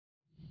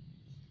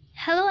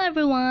Hello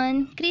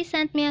everyone! Chris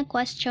sent me a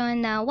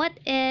question na what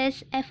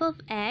is f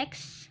of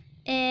x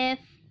if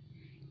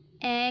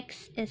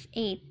x is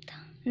 8?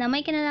 Na may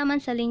kinalaman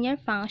sa linear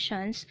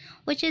functions,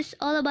 which is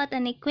all about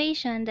an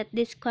equation that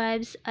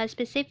describes a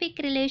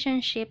specific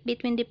relationship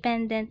between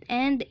dependent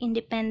and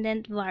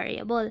independent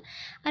variable.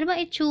 Ano ba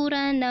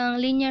itsura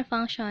ng linear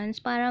functions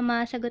para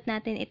masagot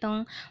natin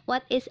itong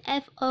what is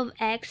f of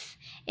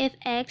x if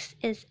x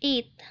is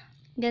 8?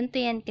 Ganito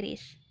yan,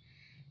 Chris.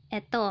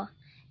 Ito,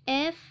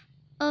 f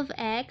of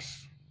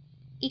x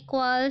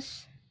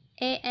equals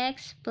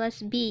ax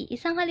plus b.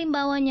 Isang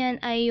halimbawa niyan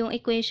ay yung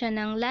equation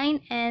ng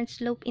line and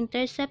slope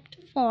intercept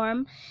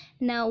form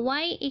na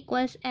y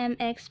equals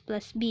mx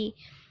plus b.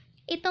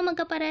 Ito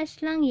magkapares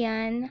lang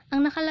yan.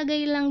 Ang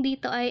nakalagay lang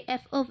dito ay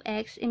f of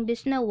x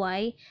imbes na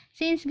y,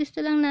 since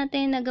gusto lang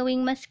natin na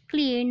gawing mas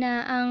clear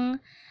na ang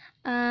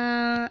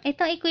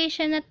itong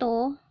equation na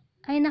to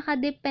ay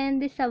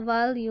nakadepende sa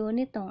value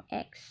nitong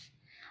x.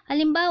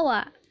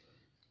 Halimbawa,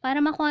 para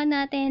makuha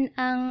natin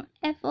ang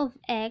f of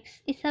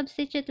x,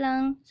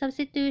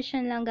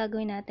 substitution lang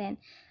gagawin natin.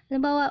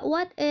 Halimbawa,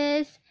 what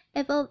is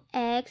f of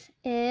x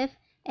if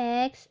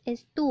x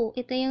is 2?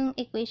 Ito yung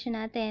equation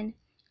natin.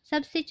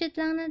 Substitute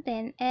lang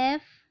natin,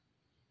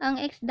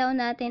 ang x daw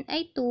natin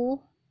ay 2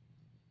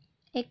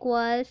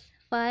 equals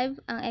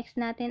 5, ang x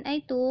natin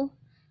ay 2.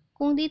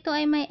 Kung dito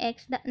ay may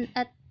x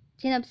at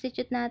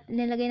sinubstitute natin,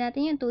 nilagay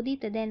natin yung 2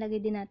 dito, then lagay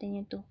din natin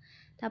yung 2.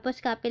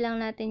 Tapos copy lang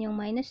natin yung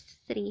minus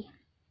 3.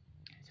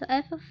 So,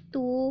 f of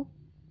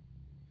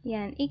 2,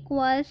 yan,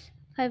 equals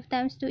 5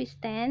 times 2 is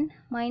 10,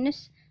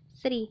 minus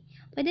 3.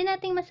 Pwede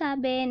nating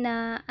masabi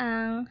na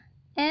ang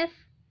f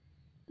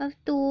of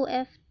 2,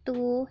 f2,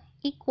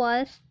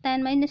 equals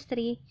 10 minus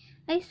 3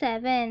 ay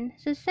 7.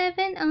 So,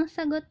 7 ang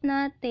sagot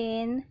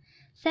natin.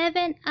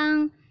 7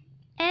 ang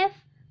f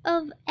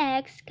of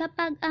x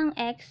kapag ang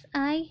x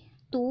ay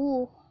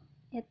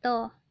 2.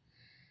 Ito.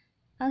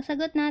 Ang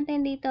sagot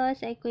natin dito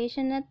sa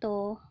equation na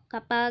to,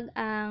 kapag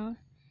ang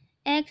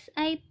x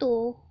ay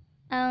 2,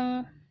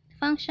 ang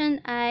function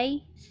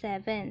ay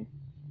 7.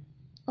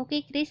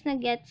 Okay, Chris,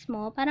 na-gets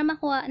mo? Para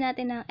makuha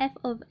natin ang f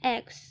of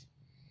x,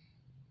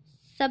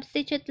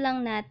 substitute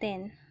lang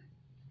natin.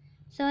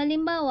 So,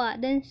 halimbawa,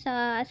 dun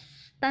sa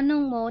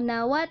tanong mo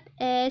na what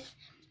is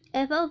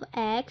f of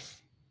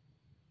x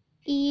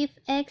if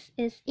x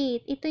is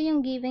 8? Ito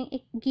yung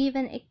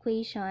given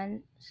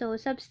equation. So,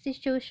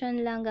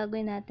 substitution lang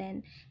gagawin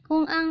natin.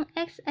 Kung ang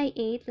x ay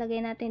 8,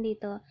 lagay natin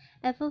dito.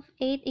 F of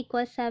 8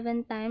 equals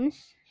 7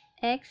 times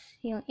x.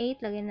 Yung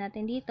 8, lagay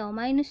natin dito.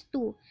 Minus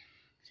 2.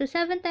 So,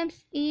 7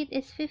 times 8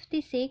 is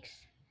 56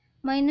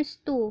 minus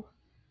 2.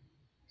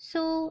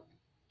 So,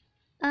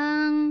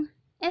 ang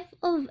f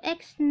of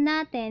x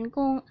natin,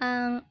 kung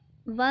ang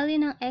value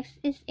ng x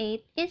is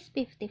 8, is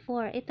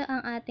 54. Ito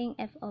ang ating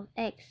f of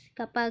x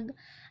kapag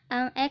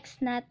ang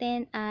x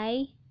natin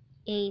ay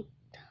 8.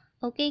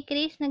 Okay,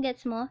 Chris,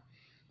 na-gets mo?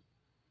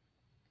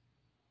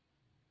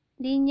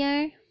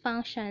 Linear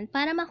function.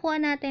 Para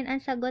makuha natin ang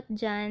sagot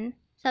dyan,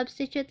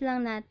 substitute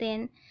lang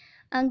natin.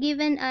 Ang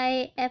given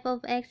ay f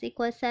of x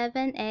equals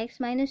 7x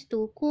minus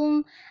 2.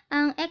 Kung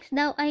ang x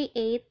daw ay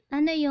 8,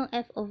 ano yung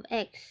f of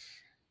x?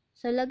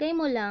 So, lagay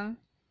mo lang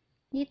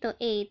dito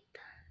 8.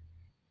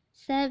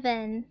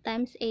 7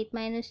 times 8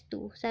 minus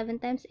 2.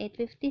 7 times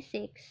 8,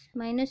 56.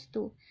 Minus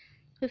 2.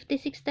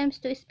 56 times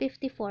 2 is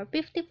 54.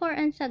 54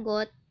 ang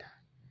sagot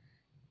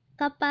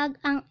kapag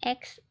ang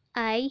x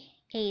ay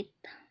 8.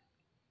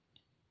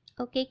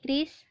 Okay,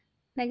 Chris?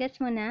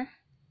 Nagets mo na?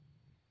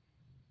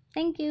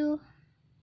 Thank you.